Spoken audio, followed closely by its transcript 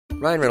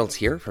Ryan Reynolds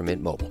here from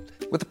Mint Mobile.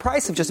 With the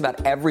price of just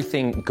about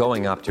everything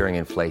going up during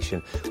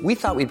inflation, we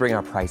thought we'd bring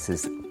our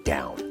prices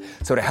down.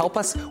 So to help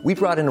us, we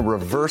brought in a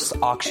reverse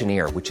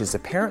auctioneer, which is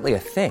apparently a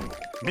thing.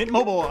 Mint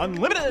Mobile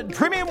Unlimited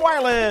Premium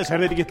Wireless. How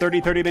to get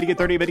 30, 30, bit to get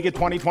 30, bit to get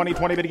 20, 20,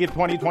 20, bit to get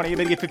 20, 20,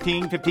 bit to get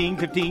 15, 15,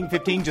 15,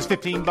 15, just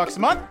 $15 a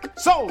month?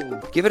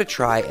 Sold! Give it a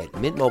try at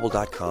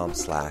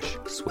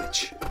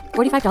mintmobile.com/switch.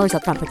 $45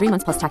 up front for 3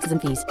 months plus taxes and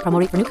fees. Promo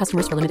rate for new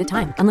customers for limited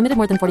time. Unlimited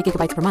more than 40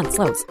 gigabytes per month.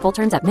 Slows full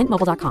terms at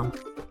mintmobile.com.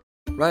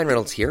 Ryan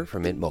Reynolds here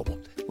from Mint Mobile.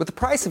 With the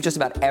price of just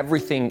about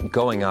everything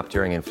going up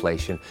during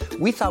inflation,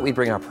 we thought we'd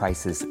bring our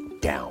prices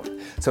down.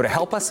 So to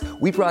help us,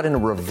 we brought in a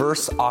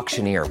reverse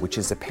auctioneer, which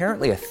is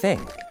apparently a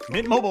thing.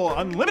 Mint Mobile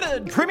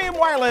Unlimited Premium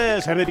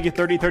Wireless. How to get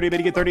 30, 30, bit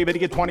to get 30, bit to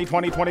get 20,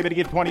 20, 20, bit to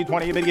get 20,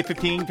 20, bit to get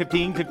 15,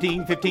 15,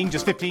 15, 15,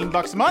 just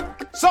 $15 a month?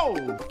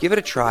 Sold! Give it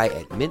a try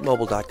at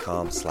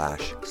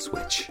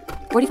mintmobile.com/switch.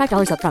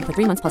 $45 up front for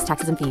 3 months plus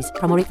taxes and fees.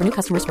 Promo rate for new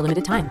customers for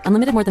limited time.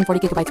 Unlimited more than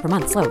 40 gigabytes per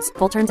month. Slows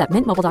full terms at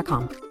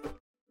mintmobile.com.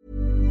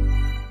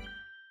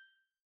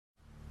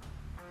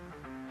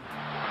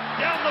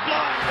 Down the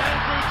blind,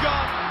 Andrew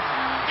John.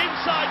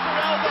 Inside for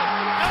Albert.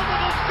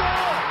 Albert will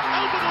score.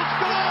 Albert will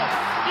score.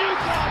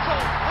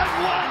 Newcastle have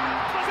won.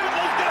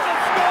 Fiddler's going to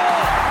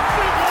score.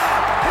 Fiddler,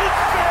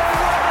 it's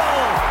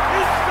farewell.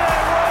 It's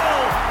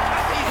farewell.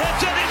 And he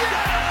hits it. He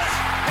does.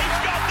 He's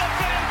got the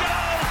field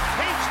goal.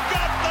 He's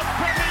got the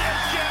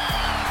premiership.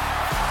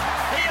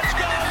 He has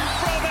gone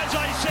from, as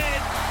I said,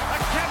 a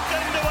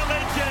captain to a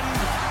legend,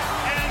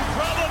 and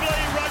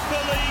probably rugby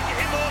league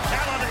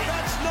immortality.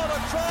 That's not a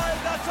try.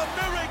 That's a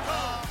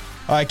miracle.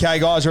 Okay,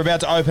 guys, we're about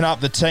to open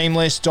up the team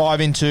list,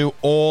 dive into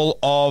all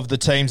of the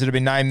teams that have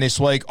been named this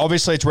week.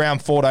 Obviously, it's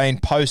round 14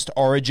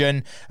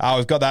 post-Origin.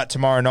 We've got that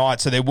tomorrow night,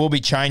 so there will be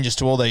changes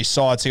to all these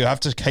sides, so you'll have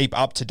to keep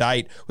up to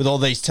date with all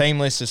these team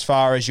lists as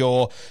far as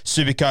your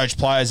Supercoach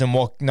players and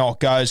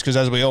whatnot goes, because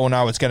as we all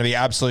know, it's going to be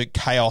absolute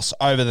chaos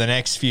over the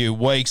next few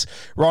weeks.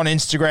 We're on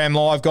Instagram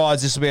Live,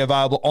 guys. This will be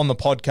available on the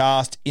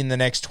podcast in the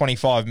next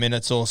 25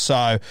 minutes or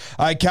so.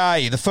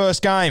 Okay, the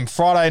first game,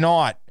 Friday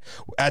night.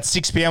 At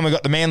 6 p.m, we've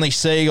got the Manly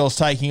Seagulls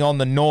taking on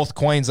the North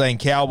Queensland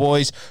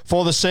Cowboys.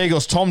 For the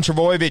Seagulls, Tom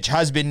Trbojevic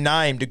has been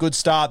named. A good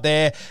start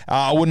there.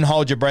 I wouldn't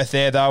hold your breath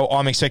there, though.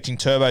 I'm expecting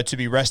Turbo to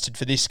be rested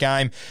for this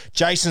game.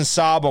 Jason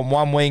Saab on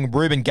one wing,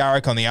 Ruben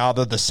Garrick on the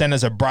other. The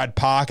centres are Brad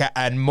Parker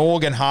and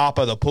Morgan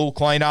Harper, the pool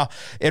cleaner.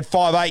 At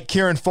 5'8",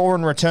 Kieran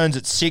Foran returns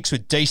at 6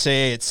 with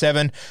DCE at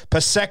 7.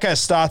 Paseka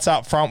starts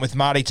up front with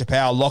Marty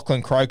Tapau.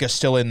 Lachlan Croker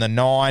still in the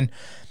 9.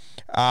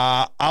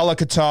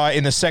 Alakatai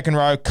in the second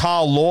row.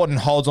 Carl Lawton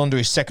holds on to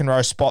his second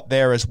row spot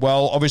there as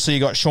well. Obviously, you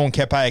got Sean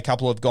Kepe, a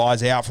couple of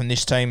guys out from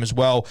this team as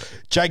well.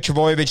 Jake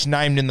Trbojevic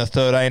named in the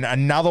 13.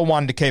 Another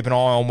one to keep an eye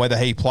on whether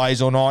he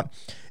plays or not.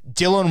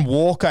 Dylan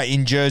Walker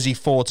in jersey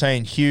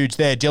 14. Huge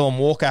there. Dylan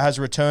Walker has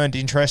returned.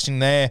 Interesting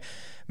there.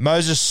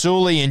 Moses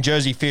Sully in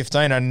jersey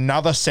 15.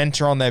 Another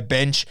centre on their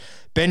bench.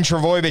 Ben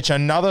Trbojevic,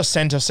 another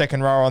centre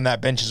second rower on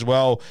that bench as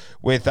well,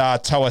 with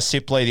Toa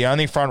Sipley, the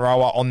only front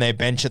rower on their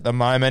bench at the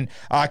moment.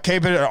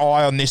 Keep an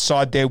eye on this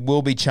side. There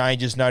will be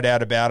changes, no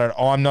doubt about it.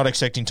 I'm not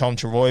expecting Tom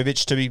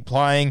Trbojevic to be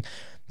playing.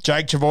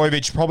 Jake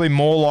Trbojevic, probably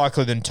more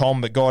likely than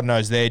Tom, but God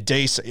knows they're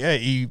decent.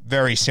 Yeah,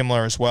 very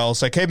similar as well.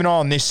 So keep an eye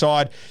on this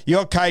side. You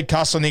got Cade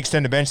Cuss on the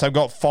extended bench. They've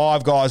got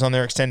 5 guys on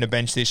their extended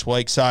bench this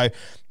week. So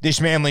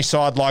this Manly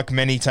side, like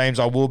many teams,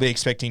 I will be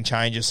expecting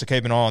changes. So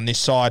keep an eye on this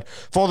side.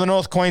 For the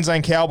North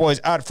Queensland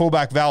Cowboys, at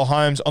fullback Val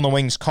Holmes, on the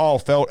wings Kyle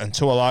Felt and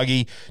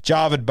Tuolagi,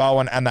 Jarvid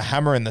Bowen and the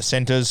Hammer in the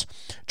centres.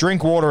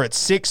 Drinkwater at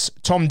 6.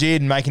 Tom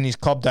Dearden making his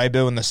club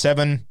debut in the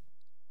 7.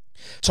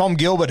 Tom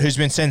Gilbert, who's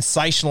been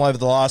sensational over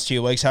the last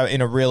few weeks,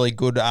 in a really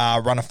good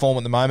run of form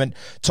at the moment.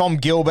 Tom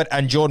Gilbert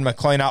and Jordan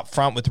McLean up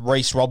front with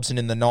Reece Robson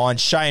in the 9.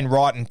 Shane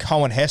Wright and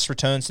Cohen Hess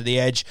returns to the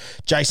edge.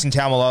 Jason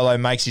Taumalolo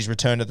makes his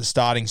return to the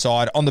starting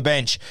side. On the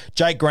bench,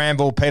 Jake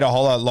Granville, Peter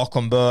Hollow,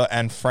 Lachlan Burr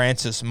and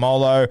Francis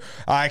Molo.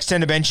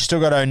 Extended bench, you still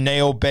got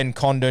O'Neill, Ben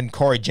Condon,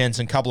 Corey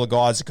Jensen, a couple of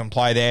guys that can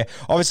play there.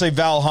 Obviously,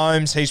 Val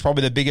Holmes, he's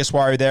probably the biggest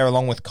worry there,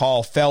 along with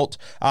Kyle Felt.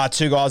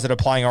 2 guys that are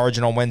playing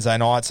Origin on Wednesday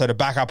night. So to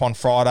back up on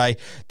Friday,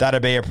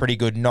 that'd be a pretty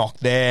good knock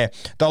there.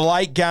 The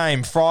late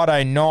game,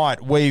 Friday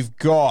night, we've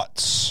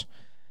got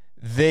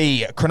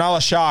the Cronulla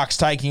Sharks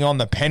taking on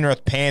the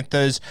Penrith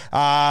Panthers.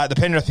 The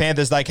Penrith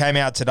Panthers, they came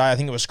out today. I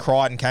think it was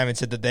Crichton came and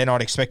said that they're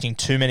not expecting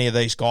too many of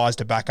these guys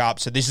to back up.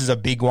 So this is a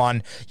big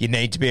one you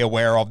need to be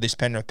aware of, this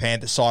Penrith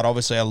Panthers side.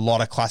 Obviously, a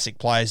lot of classic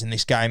players in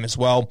this game as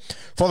well.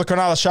 For the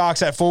Cronulla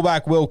Sharks, at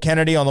fullback, Will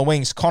Kennedy. On the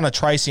wings, Connor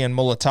Tracy and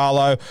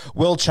Mulatalo.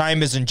 Will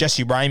Chambers and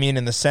Jesse Ramian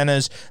in the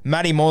centres.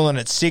 Matty Moylan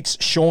at 6.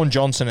 Sean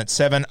Johnson at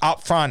 7.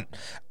 Up front,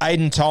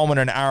 Aiden Tolman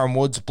and Aaron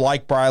Woods.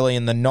 Blake Brayley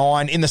in the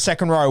 9. In the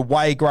second row,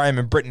 Way Graham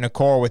and Britton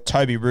Okora with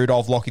Toby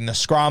Rudolph locking the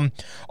scrum.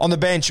 On the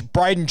bench,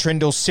 Braden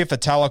Trindle, Sifa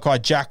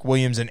Talakai, Jack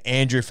Williams and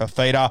Andrew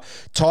Fafita.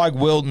 Tyg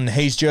Wilton,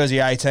 he's jersey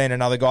 18,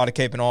 another guy to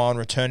keep an eye on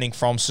returning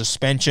from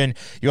suspension.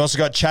 You also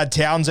got Chad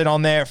Townsend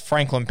on there,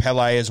 Franklin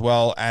Pele as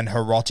well, and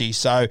Hiroti.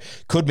 So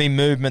could be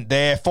movement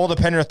there. For the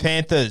Penrith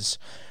Panthers,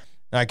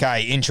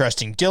 Okay,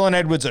 interesting. Dylan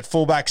Edwards at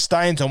fullback,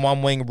 Staines on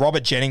one wing,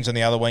 Robert Jennings on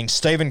the other wing,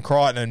 Stephen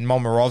Crichton and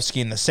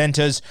Momirovski in the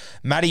centres,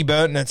 Matty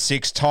Burton at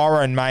 6,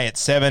 Tyrone May at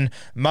 7,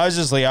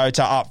 Moses Leota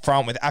up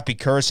front with Api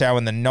Curacao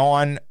in the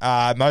 9,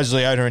 Moses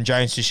Leota and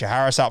James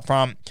Fisher-Harris up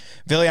front,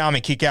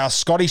 Viliami Kickow,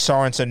 Scotty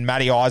Sorensen,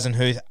 Matty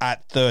Eisenhuth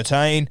at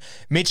 13,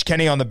 Mitch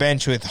Kenny on the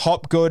bench with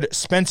Hopgood,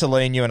 Spencer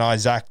Leniu and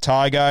Isaac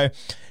Tygo.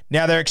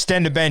 Now, their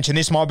extended bench, and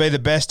this might be the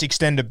best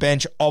extended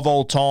bench of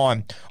all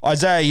time.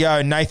 Isaiah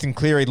Yeo, Nathan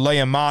Cleary,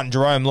 Liam Martin,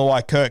 Jerome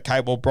Luai, Kurt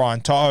Capewell,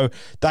 Brian To'o.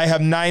 They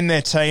have named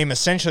their team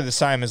essentially the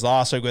same as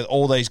last week with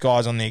all these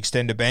guys on the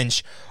extended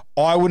bench.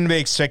 I wouldn't be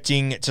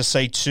expecting to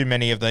see too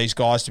many of these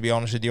guys, to be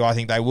honest with you. I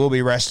think they will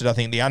be rested. I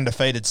think the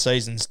undefeated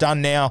season's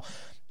done now.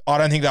 I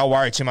don't think they'll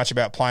worry too much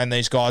about playing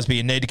these guys, but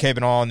you need to keep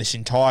an eye on this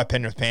entire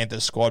Penrith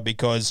Panthers squad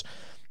because...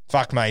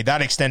 fuck me,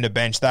 that extended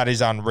bench, that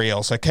is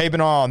unreal. So keep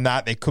an eye on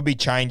that. There could be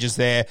changes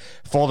there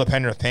for the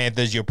Penrith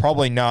Panthers. You'll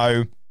probably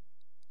know,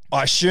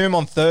 I assume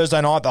on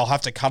Thursday night they'll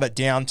have to cut it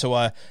down to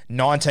a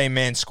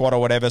 19-man squad or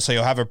whatever, so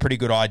you'll have a pretty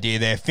good idea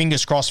there.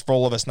 Fingers crossed for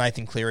all of us.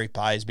 Nathan Cleary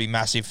plays be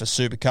massive for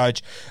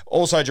Supercoach.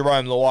 Also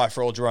Jerome Luai,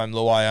 for all Jerome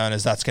Luai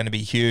owners, that's going to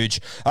be huge.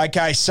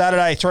 Okay,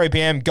 Saturday, 3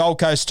 p.m, Gold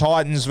Coast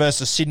Titans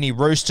versus Sydney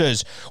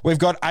Roosters. We've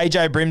got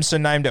AJ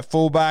Brimson named at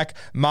fullback,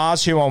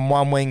 Mars Hugh on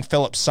one wing,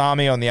 Philip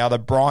Sami on the other,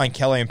 Brian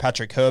Kelly and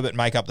Patrick Herbert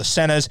make up the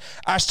centres.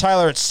 Ash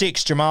Taylor at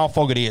 6, Jamal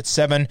Fogarty at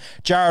 7,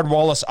 Jared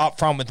Wallace up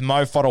front with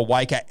Mo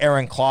Fotuaika,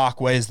 Aaron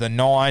Clark wears the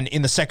 9.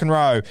 In the second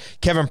row,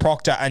 Kevin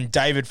Proctor and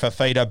David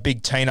Fafita.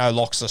 Big Tino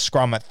locks the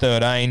scrum at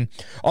 13.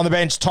 On the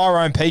bench,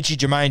 Tyrone Peachy,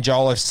 Jermaine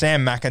Jolliffe,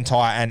 Sam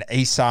McIntyre and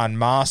Isan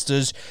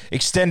Masters.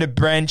 Extended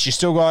bench, you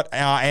still got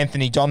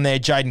Anthony Don there,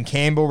 Jaden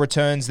Campbell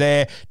returns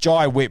there,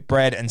 Jai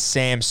Whitbread and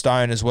Sam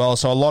Stone as well.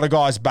 So a lot of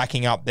guys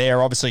backing up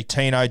there. Obviously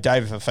Tino,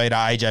 David Fafita,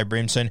 AJ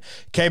Brimson.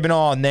 Keep an eye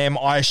on them.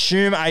 I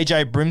assume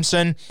AJ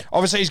Brimson,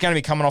 obviously he's going to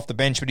be coming off the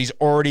bench, but he's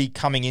already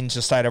coming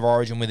into State of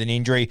Origin with an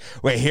injury.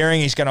 We're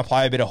hearing he's going to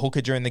play a bit of hooker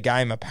during the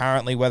game,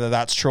 apparently. Whether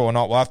that's true or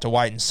not, we'll have to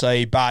wait and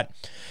see. But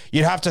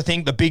you'd have to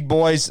think the big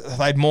boys,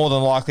 they'd more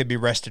than likely be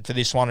rested for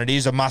this one. It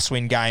is a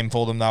must-win game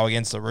for them, though,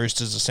 against the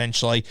Roosters,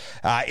 essentially.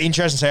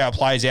 Interesting to see how it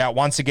plays out.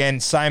 Once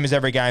again, same as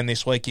every game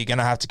this week, you're going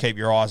to have to keep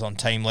your eyes on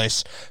team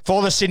lists.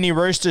 For the Sydney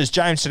Roosters,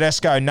 James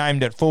Tedesco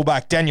named at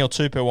fullback, Daniel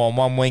Tupou on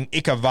one wing,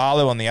 Ika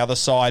Valu on the other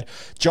side,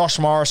 Josh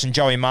Morris and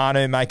Joey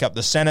Manu make up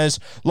the centres,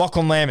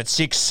 Lachlan Lamb at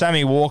 6,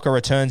 Sammy Walker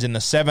returns in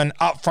the 7,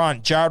 up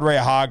front, Jared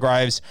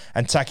Rea-Hargraves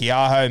and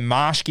Takiaho,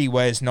 Marshke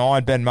wears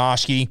 9, Ben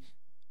Marshke.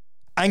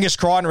 Angus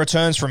Crichton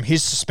returns from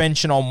his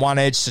suspension on one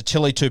edge,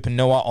 Satili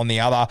Tupanua on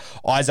the other.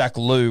 Isaac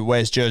Liu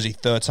wears jersey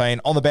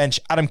 13. On the bench,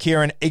 Adam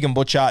Kieran, Egan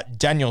Butcher,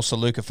 Daniel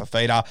Saluka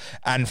Fafita,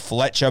 and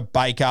Fletcher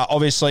Baker.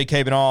 Obviously,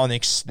 keep an eye on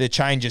the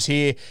changes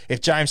here.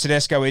 If James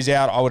Tedesco is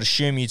out, I would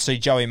assume you'd see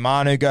Joey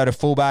Manu go to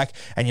fullback,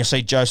 and you'll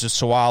see Joseph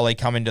Suwali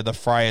come into the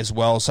fray as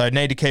well. So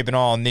need to keep an eye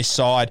on this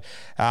side.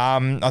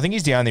 I think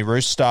he's the only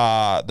Rooster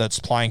that's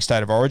playing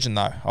State of Origin,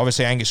 though.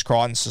 Obviously, Angus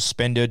Crichton's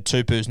suspended.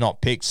 Tupou's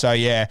not picked. So,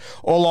 yeah,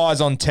 all eyes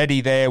on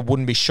Teddy there.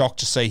 Wouldn't be shocked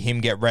to see him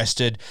get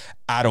rested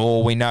at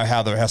all. We know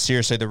how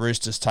seriously the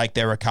Roosters take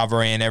their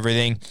recovery and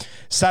everything.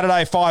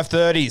 Saturday,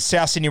 5:30,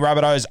 South Sydney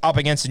Rabbitohs up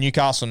against the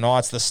Newcastle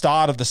Knights. The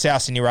start of the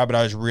South Sydney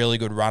Rabbitohs really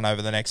good run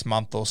over the next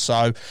month or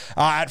so.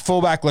 At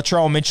fullback,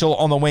 Latrell Mitchell.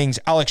 On the wings,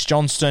 Alex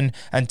Johnston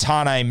and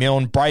Tane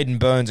Milne. Braden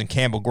Burns and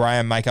Campbell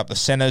Graham make up the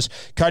centres.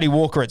 Cody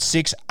Walker at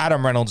 6,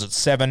 Adam Reynolds at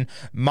 7,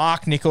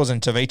 Mark Nichols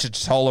and Tavita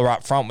Totola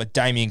up front with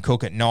Damien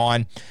Cook at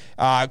 9.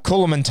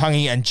 Kullaman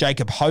Tungi and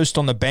Jacob Host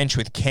on the bench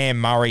with Cam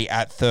Murray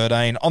at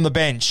 13. On the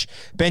bench,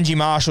 Benji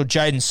Marshall,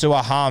 Jaden Sewer,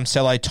 Harm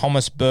Sele,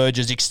 Thomas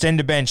Burgess.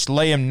 Extended bench,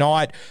 Liam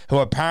Knight, who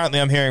apparently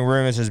I'm hearing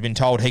rumours has been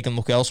told he can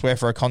look elsewhere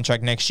for a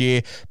contract next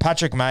year.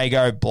 Patrick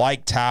Mago,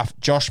 Blake Taff,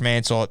 Josh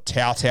Mansour,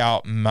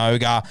 Tautau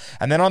Moga.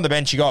 And then on the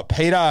bench, you got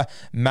Peter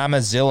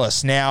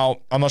Mamazilis. Now,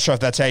 I'm not sure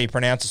if that's how you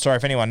pronounce it. Sorry,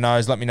 if anyone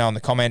knows, let me know in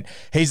the comment.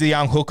 He's the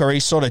young hooker. He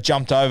sort of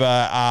jumped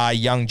over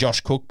young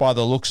Josh Cook by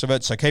the looks of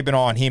it, so keep an eye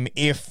on him.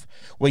 If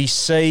we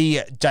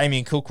see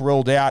Damien Cook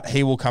ruled out,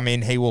 he will come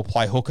in, he will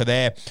play hooker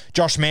there.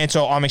 Josh Mansour,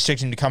 I'm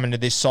expecting him to come into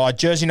this side.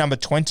 Jersey number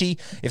 20,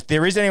 if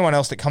there is anyone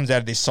else that comes out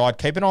of this side,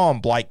 keep an eye on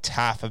Blake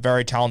Taff, a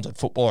very talented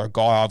footballer, a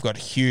guy I've got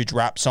huge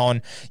raps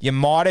on. You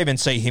might even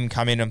see him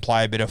come in and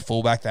play a bit of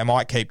fullback. They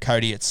might keep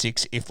Cody at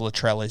 6 if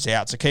Latrell is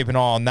out, so keep an eye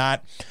on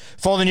that.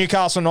 For the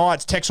Newcastle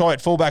Knights, Tex Hoy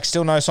at fullback,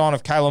 still no sign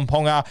of Kalen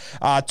Ponga.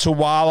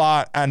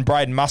 Tuwala and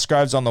Braden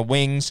Musgroves on the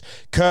wings.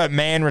 Kurt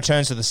Mann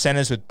returns to the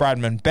centres with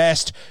Bradman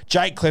Best.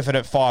 Jake Clifford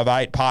at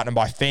 5'8", partnered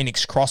by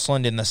Phoenix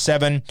Crossland in the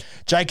 7.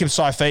 Jacob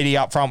Saifidi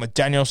up front with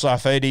Daniel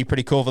Saifidi.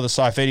 Pretty cool for the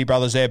Saifidi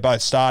brothers there,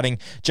 both starting.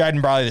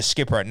 Jaden Brayley, the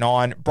skipper, at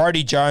 9.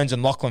 Brodie Jones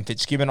and Lachlan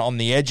Fitzgibbon on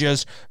the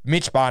edges.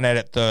 Mitch Barnett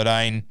at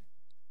 13.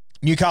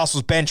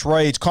 Newcastle's bench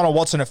reads Connor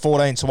Watson at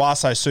 14,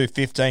 Suaso Su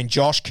 15,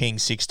 Josh King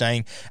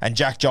 16, and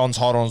Jack Johns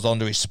holds on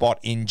to his spot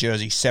in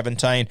jersey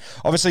 17.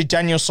 Obviously,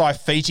 Daniel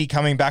Saifiti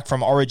coming back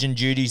from Origin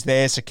duties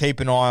there, so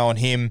keep an eye on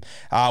him.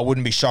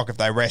 Wouldn't be shocked if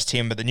they rest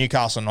him, but the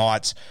Newcastle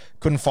Knights,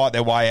 couldn't fight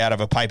their way out of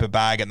a paper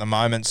bag at the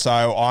moment,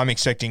 so I'm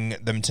expecting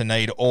them to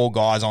need all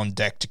guys on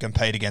deck to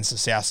compete against the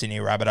South Sydney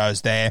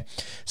Rabbitohs there.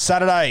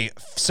 Saturday,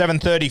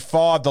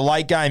 7:35, the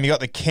late game, you got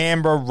the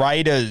Canberra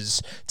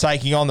Raiders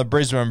taking on the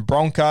Brisbane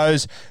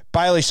Broncos.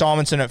 Bailey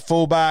Simonson at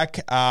fullback.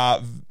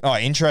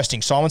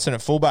 Interesting, Simonson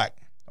at fullback.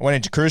 Went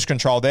into cruise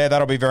control there.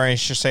 That'll be very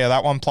interesting to see how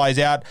that one plays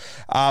out.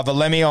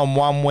 Valemi on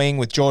one wing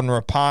with Jordan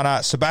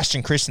Rapana.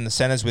 Sebastian Chris in the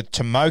centres with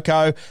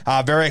Tomoko.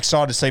 Very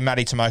excited to see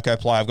Matty Tomoko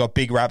play. I've got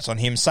big raps on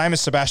him. Same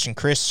as Sebastian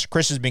Chris.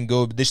 Chris has been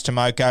good. This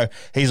Tomoko,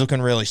 he's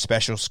looking really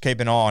special. So keep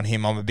an eye on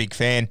him. I'm a big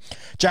fan.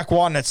 Jack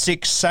Whiten at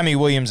 6. Sammy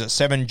Williams at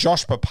 7.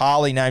 Josh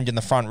Papali named in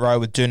the front row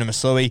with Duna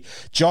Maslui.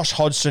 Josh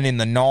Hodgson in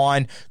the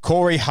 9.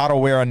 Corey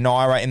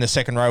Harawira-Naira in the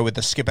second row with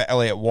the skipper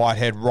Elliot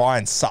Whitehead.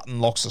 Ryan Sutton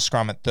locks the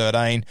scrum at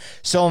 13.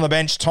 Still on the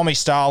bench, Tommy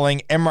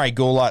Starling, Emre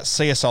Gula,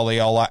 C.S.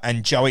 Oliola,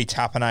 and Joey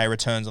Tapine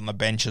returns on the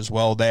bench as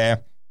well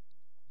there.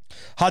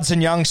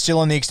 Hudson Young still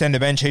on the extended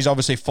bench. He's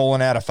obviously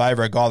fallen out of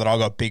favour, a guy that I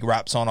got big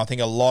raps on. I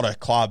think a lot of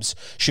clubs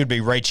should be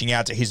reaching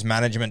out to his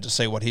management to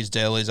see what his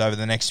deal is over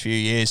the next few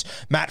years.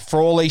 Matt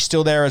Frawley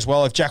still there as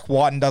well. If Jack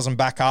Whiten doesn't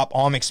back up,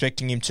 I'm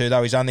expecting him to,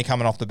 though. He's only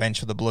coming off the bench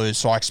for the Blues,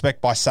 so I expect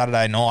by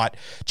Saturday night,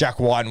 Jack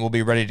Whiten will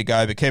be ready to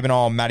go. But keep an eye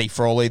on Matty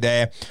Frawley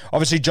there.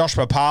 Obviously, Josh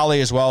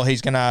Papali as well.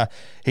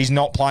 He's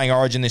not playing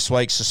Origin this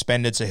week,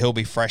 suspended, so he'll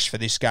be fresh for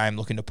this game,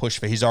 looking to push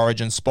for his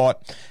Origin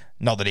spot.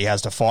 Not that he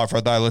has to fight for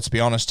it, though, let's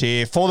be honest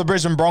here. For the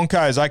Brisbane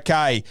Broncos,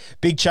 okay,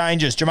 big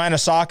changes. Jermaine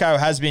Osako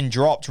has been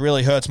dropped,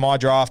 really hurts my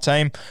draft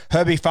team.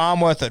 Herbie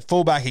Farnworth at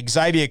fullback,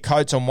 Xavier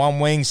Coates on one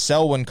wing,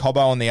 Selwyn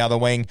Cobbo on the other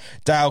wing,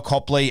 Dale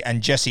Copley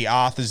and Jesse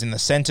Arthurs in the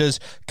centres.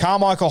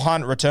 Carmichael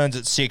Hunt returns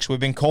at 6. We've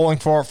been calling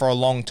for it for a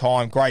long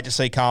time. Great to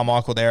see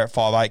Carmichael there at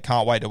 5'8".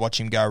 Can't wait to watch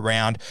him go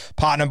round.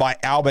 Partnered by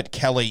Albert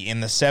Kelly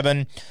in the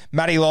 7.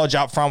 Matty Lodge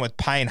up front with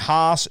Payne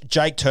Haas,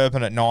 Jake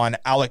Turpin at 9,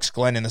 Alex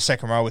Glenn in the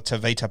second row with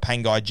Tavita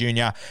Pangai Jr.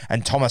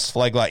 and Thomas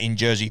Flegler in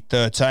jersey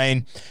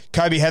 13.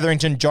 Kobe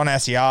Hetherington, John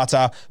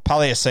Asiata,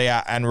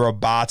 Paliasia and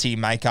Robati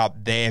make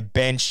up their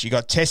bench. You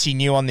got Tessie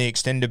New on the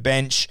extended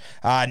bench.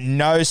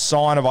 No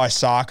sign of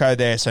Isako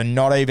there, so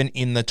not even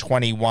in the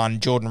 21.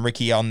 Jordan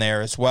Ricky on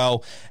there as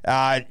well.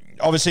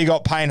 Obviously, you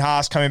got Payne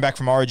Haas coming back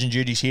from Origin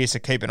duties here, so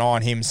keep an eye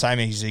on him. Same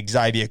as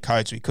Xavier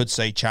Coates. We could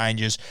see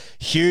changes.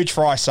 Huge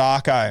for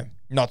Isako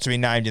not to be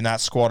named in that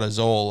squad at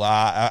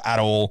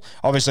all.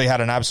 Obviously had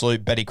an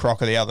absolute Betty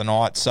Crocker the other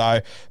night,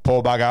 so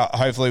poor bugger.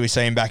 Hopefully we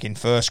see him back in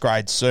first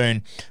grade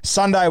soon.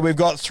 Sunday, we've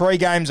got 3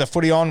 games of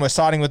footy on. We're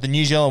starting with the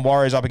New Zealand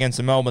Warriors up against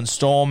the Melbourne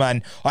Storm,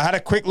 and I had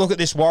a quick look at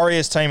this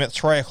Warriors team at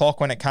 3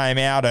 o'clock when it came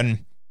out,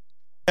 and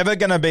ever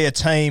going to be a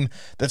team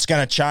that's going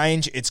to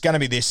change, it's going to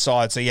be this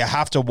side. So you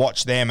have to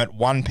watch them at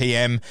 1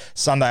 p.m.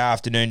 Sunday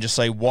afternoon to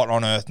see what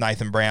on earth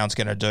Nathan Brown's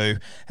going to do.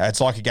 It's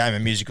like a game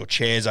of musical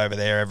chairs over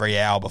there every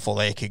hour before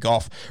they kick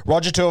off.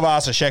 Roger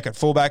Tuivasa-Sheck at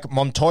fullback,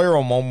 Montoya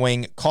on one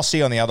wing,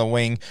 Kossi on the other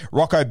wing,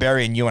 Rocco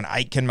Berry and Ewan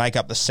Aitken make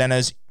up the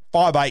centres.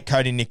 5'8",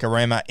 Cody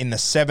Nikorima in the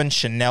 7,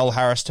 Chanel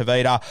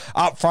Harris-Tavita.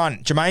 Up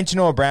front, Jermaine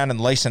Tanua-Brown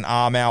and Leeson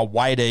Armour,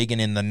 Wade Egan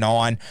in the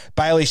 9,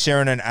 Bailey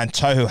Sirinen and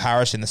Tohu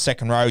Harris in the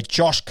second row.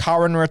 Josh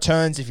Curran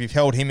returns. If you've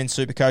held him in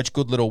Supercoach,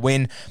 good little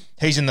win.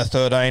 He's in the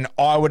 13.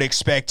 I would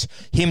expect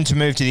him to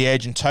move to the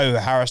edge and Tohu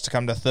Harris to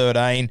come to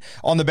 13.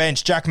 On the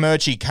bench, Jack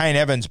Murchie, Kane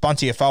Evans,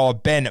 Bunty Afoa,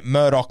 Ben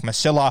Murdoch,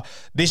 Masilla.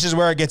 This is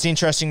where it gets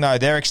interesting, though.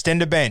 Their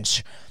extended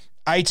bench.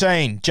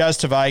 18, Jazz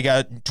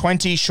Tavega.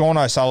 20, Sean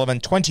O'Sullivan.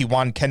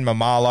 21, Ken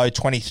Mamalo.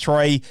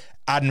 23,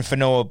 Aden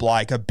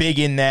Fanua-Blake. A big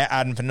in there,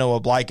 Aden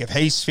Fanua-Blake. If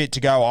he's fit to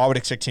go, I would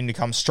expect him to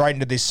come straight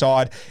into this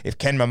side. If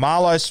Ken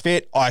Mamalo's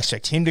fit, I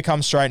expect him to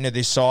come straight into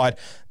this side.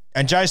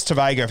 And Jace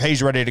Tavega, if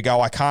he's ready to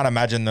go, I can't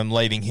imagine them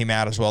leaving him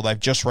out as well. They've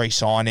just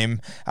re-signed him.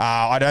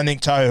 I don't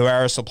think Tohu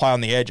Harris will play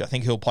on the edge. I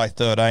think he'll play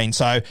 13.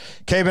 So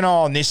keep an eye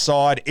on this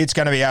side. It's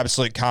going to be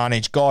absolute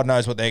carnage. God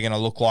knows what they're going to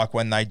look like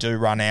when they do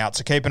run out.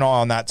 So keep an eye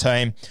on that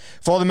team.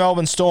 For the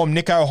Melbourne Storm,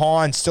 Nico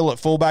Hines still at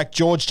fullback.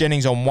 George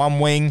Jennings on one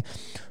wing.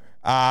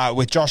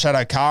 With Josh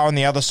Adokar on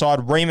the other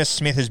side. Remus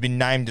Smith has been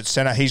named at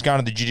centre. He's going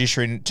to the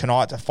judiciary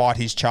tonight to fight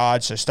his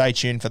charge, so stay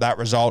tuned for that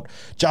result.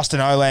 Justin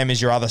Olam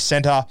is your other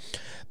centre.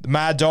 The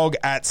Mad Dog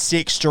at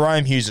 6,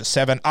 Jerome Hughes at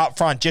 7. Up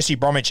front, Jesse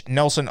Bromwich,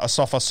 Nelson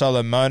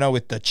Asafa-Solomona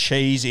with the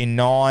cheese in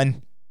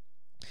 9.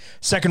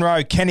 Second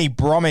row, Kenny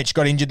Bromwich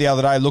got injured the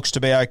other day, looks to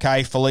be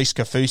okay. Felice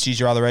Kafusi's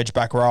your other edge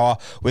back rower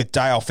with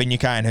Dale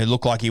Finucane, who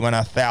looked like he went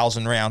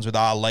 1,000 rounds with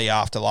Ali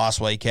after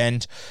last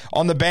weekend.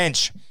 On the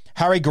bench,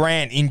 Harry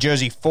Grant in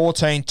jersey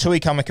 14, Tui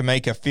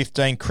Kamakamika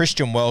 15,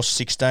 Christian Welsh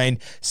 16,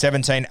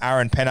 17,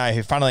 Aaron Penne,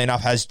 who funnily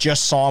enough has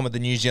just signed with the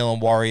New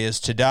Zealand Warriors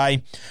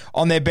today.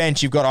 On their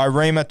bench, you've got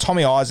Irema,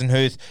 Tommy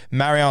Eisenhuth,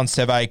 Marion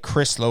Seve,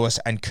 Chris Lewis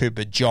and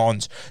Cooper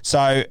Johns.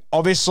 So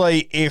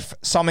obviously if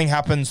something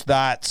happens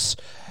that's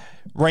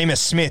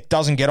Remus Smith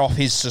doesn't get off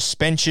his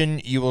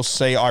suspension, you will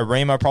see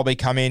Iremo probably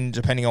come in,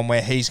 depending on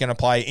where he's going to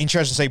play.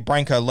 Interesting to see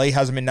Branko Lee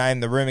hasn't been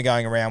named. The rumour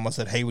going around was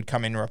that he would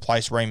come in and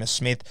replace Remus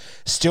Smith.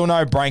 Still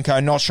no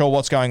Branko, not sure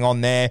what's going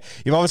on there.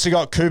 You've obviously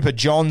got Cooper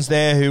Johns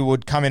there, who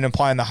would come in and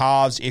play in the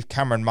halves if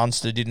Cameron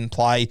Munster didn't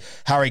play.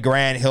 Harry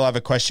Grant, he'll have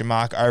a question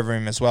mark over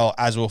him as well,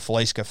 as will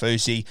Felice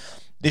Kafusi.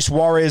 This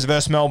Warriors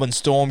versus Melbourne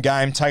Storm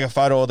game, take a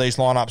photo of these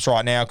lineups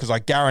right now because I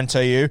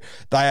guarantee you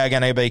they are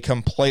going to be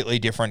completely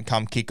different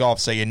come kickoff,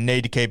 so you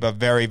need to keep a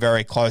very,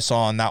 very close eye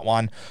on that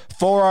one.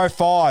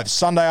 4:05,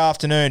 Sunday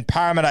afternoon,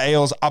 Parramatta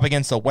Eels up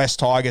against the West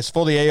Tigers.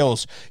 For the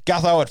Eels,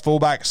 Gutho at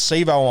fullback,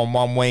 Sevo on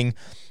one wing,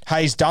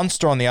 Hayes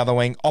Dunster on the other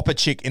wing,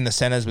 Opachik in the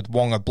centres with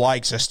Wonga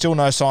Blake, so still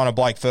no sign of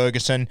Blake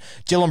Ferguson.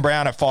 Dylan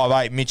Brown at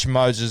 5'8", Mitch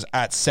Moses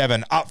at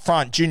 7. Up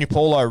front, Junior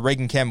Paulo,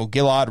 Regan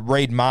Campbell-Gillard,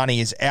 Reid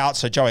Marnie is out,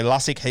 so Joey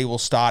Lussick, he will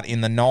start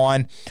in the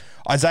 9.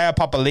 Isaiah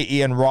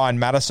Papali'i and Ryan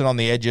Madison on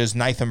the edges.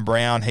 Nathan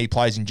Brown, he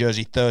plays in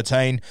jersey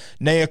 13.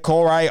 Nia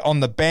Corey on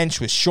the bench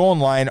with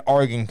Sean Lane,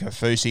 Oregon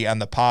Kafusi, and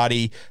the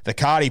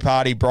Cardi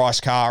Party, Bryce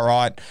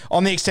Cartwright.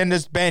 On the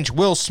extended bench,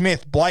 Will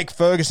Smith, Blake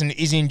Ferguson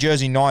is in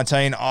jersey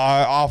 19.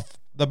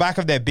 The back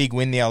of their big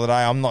win the other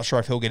day, I'm not sure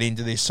if he'll get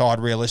into this side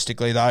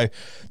realistically, though.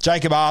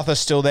 Jacob Arthur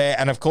still there.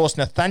 And, of course,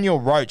 Nathaniel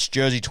Roach,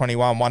 jersey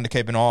 21, one to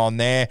keep an eye on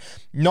there.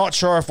 Not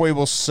sure if we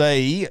will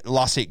see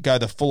Lussick go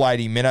the full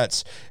 80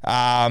 minutes.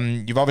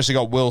 You've obviously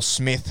got Will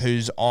Smith,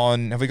 who's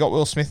on... Have we got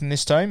Will Smith in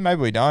this team?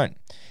 Maybe we don't.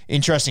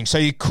 Interesting. So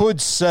you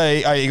could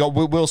see... you got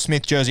Will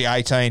Smith, jersey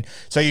 18.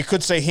 So you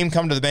could see him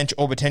come to the bench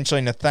or potentially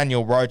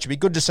Nathaniel Roach. It'd be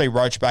good to see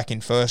Roach back in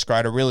first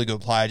grade. A really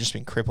good player, just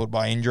been crippled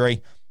by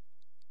injury.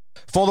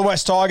 For the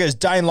West Tigers,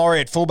 Dane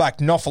Laurie at fullback,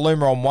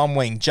 Nofaluma on one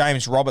wing,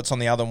 James Roberts on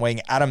the other wing,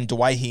 Adam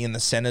Dwayhe in the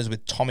centres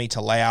with Tommy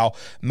Talau,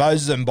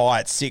 Moses Mbai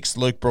at 6,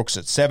 Luke Brooks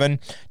at 7,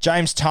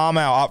 James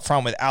Tarmow up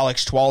front with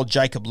Alex Twal,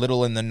 Jacob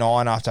Little in the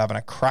 9 after having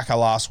a cracker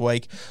last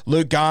week,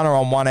 Luke Garner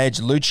on one edge,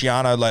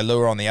 Luciano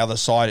Leilua on the other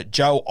side,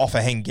 Joe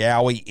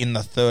Offahengawi in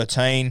the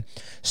 13,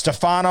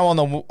 Stefano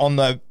on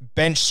the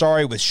bench,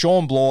 with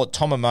Sean Blore,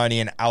 Tom Amoni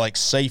and Alex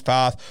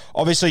Seafarth.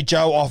 Obviously,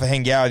 Joe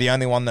Offahengawi, the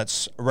only one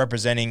that's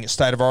representing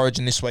State of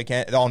Origin this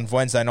weekend on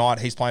Wednesday night.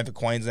 He's playing for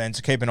Queensland,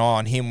 so keep an eye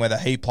on him, whether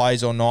he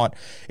plays or not.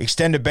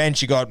 Extended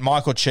bench, you got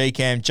Michael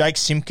Cheekham, Jake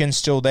Simpkins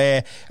still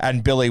there,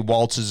 and Billy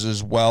Walters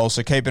as well.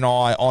 So keep an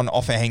eye on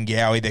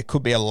Offahengawi. There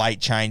could be a late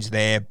change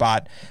there,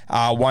 but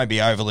won't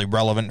be overly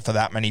relevant for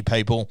that many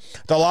people.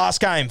 The last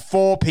game,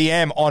 4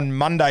 p.m. on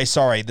Monday.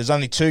 There's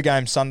only 2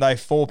 games Sunday,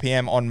 4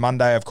 p.m. on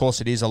Monday. Of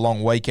course, it is a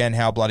long weekend.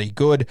 How bloody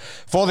good.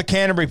 For the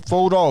Canterbury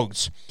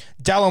Bulldogs,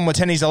 Dallin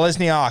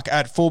Watene-Zelezniak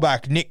at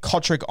fullback, Nick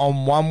Kotrick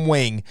on one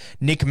wing,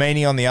 Nick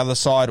Meaney on the other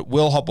side,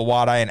 Will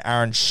Hopewade and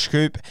Aaron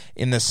Scoop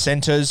in the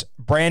centres,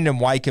 Brandon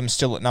Wakeham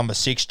still at number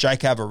 6, Jake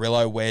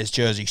Avarillo wears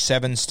jersey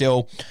 7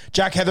 still,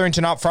 Jack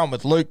Hetherington up front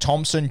with Luke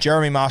Thompson,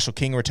 Jeremy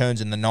Marshall-King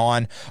returns in the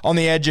 9, on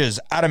the edges,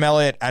 Adam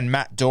Elliott and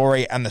Matt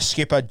Dorey, and the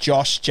skipper,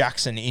 Josh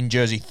Jackson in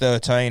jersey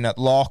 13 at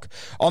lock,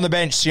 on the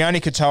bench,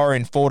 Sione Katoa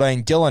in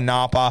 14, Dylan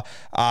Napa,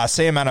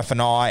 Siamana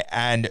Fanai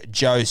and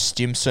Joe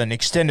Stimson.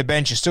 Extended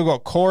bench, you still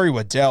got Corey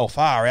Waddell,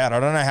 far out.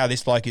 I don't know how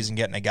this bloke isn't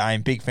getting a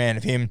game. Big fan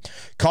of him.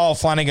 Kyle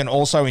Flanagan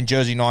also in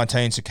jersey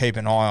 19, so keep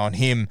an eye on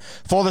him.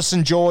 For the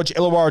St. George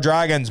Illawarra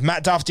Dragons,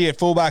 Matt Duffy at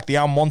fullback, the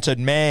unwanted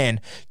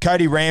man.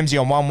 Cody Ramsey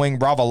on one wing,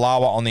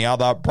 Ravalawa on the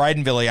other.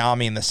 Braden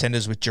Villiamy in the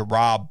centres with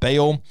Gerard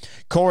Beale.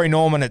 Corey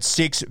Norman at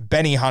 6,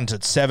 Benny Hunt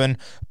at 7.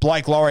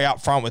 Blake Laurie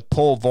up front with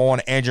Paul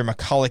Vaughan, Andrew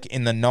McCulloch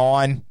in the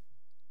 9.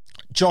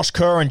 Josh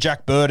Kerr and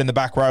Jack Bird in the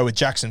back row with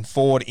Jackson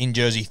Ford in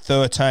jersey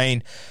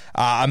 13.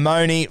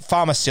 Amoni,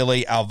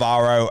 Farmasili,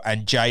 Alvaro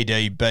and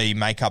JDB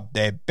make up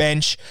their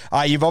bench.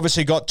 You've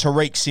obviously got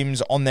Tariq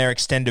Sims on their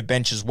extended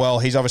bench as well.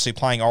 He's obviously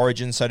playing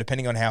Origin, so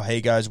depending on how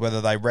he goes, whether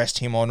they rest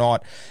him or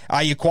not.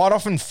 You quite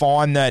often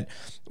find that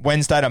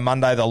Wednesday to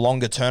Monday, the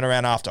longer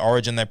turnaround after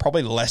Origin, they're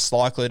probably less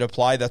likely to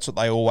play. That's what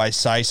they always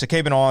say. So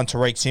keep an eye on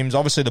Tariq Sims.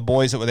 Obviously, the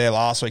boys that were there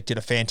last week did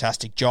a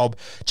fantastic job.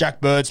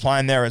 Jack Bird's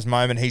playing there as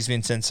moment. He's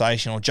been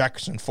sensational.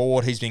 Jackson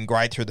Ford, he's been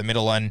great through the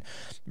middle, and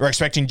we're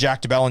expecting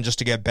Jack DeBellin just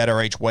to get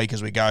better each week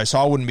as we go. So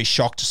I wouldn't be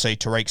shocked to see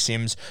Tariq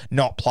Sims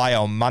not play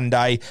on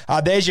Monday.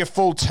 There's your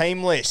full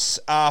team list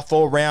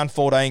for round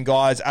 14,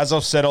 guys. As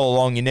I've said all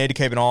along, you need to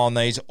keep an eye on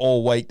these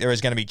all week. There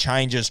is going to be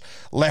changes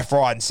left,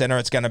 right and centre.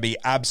 It's going to be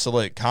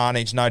absolute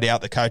carnage. No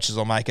doubt the coaches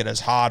will make it as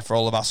hard for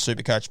all of us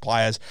Supercoach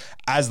players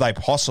as they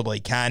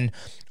possibly can.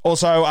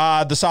 Also,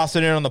 this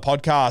afternoon on the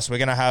podcast, we're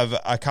going to have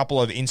a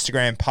couple of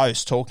Instagram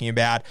posts talking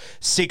about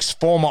 6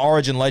 former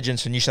Origin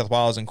legends for New South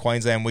Wales and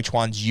Queensland, which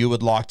ones you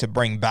would like to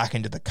bring back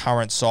into the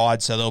current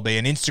side. So there'll be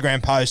an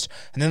Instagram post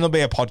and then there'll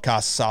be a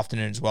podcast this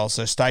afternoon as well.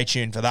 So stay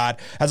tuned for that.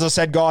 As I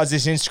said, guys,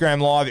 this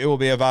Instagram Live, it will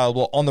be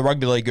available on the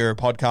Rugby League Guru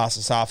podcast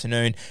this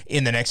afternoon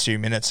in the next few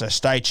minutes. So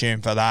stay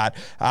tuned for that.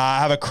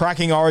 Have a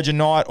cracking Origin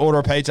night. Order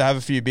a pizza, have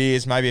a few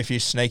beers, maybe a few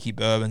sneaky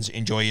bourbons.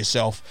 Enjoy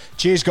yourself.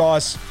 Cheers,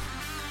 guys.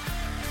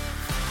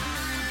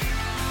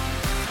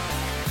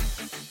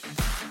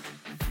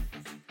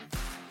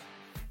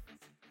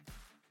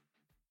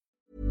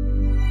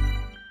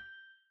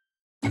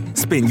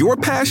 spin your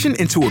passion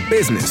into a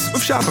business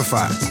with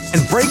Shopify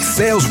and break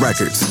sales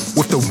records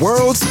with the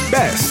world's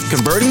best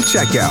converting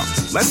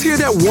checkout. Let's hear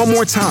that one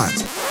more time.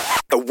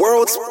 The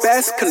world's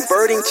best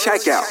converting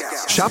checkout.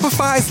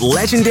 Shopify's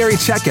legendary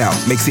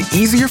checkout makes it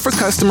easier for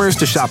customers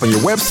to shop on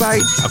your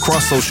website,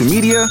 across social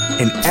media,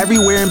 and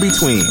everywhere in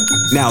between.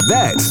 Now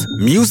that's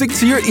music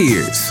to your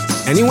ears.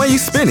 Any way you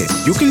spin it,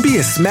 you can be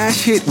a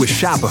smash hit with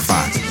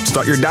Shopify.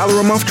 Start your $1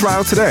 a month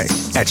trial today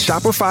at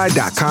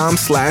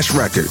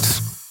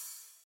shopify.com/records.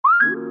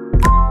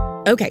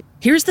 Okay,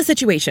 here's the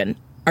situation.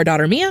 Our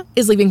daughter Mia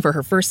is leaving for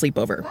her first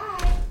sleepover.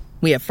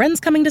 We have friends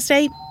coming to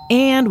stay,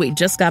 and we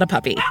just got a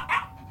puppy.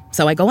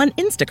 So I go on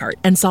Instacart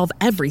and solve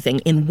everything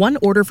in one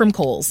order from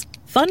Kohl's.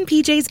 Fun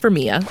PJs for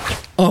Mia.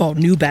 Oh,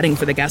 new bedding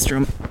for the guest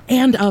room.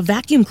 And a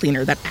vacuum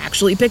cleaner that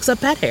actually picks up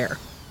pet hair.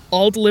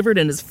 All delivered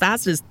in as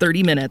fast as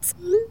 30 minutes.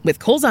 With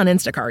Kohl's on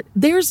Instacart,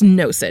 there's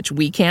no such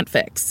we can't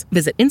fix.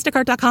 Visit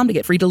instacart.com to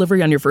get free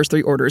delivery on your first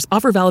 3 orders.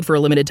 Offer valid for a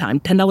limited time.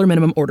 $10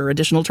 minimum order.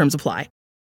 Additional terms apply.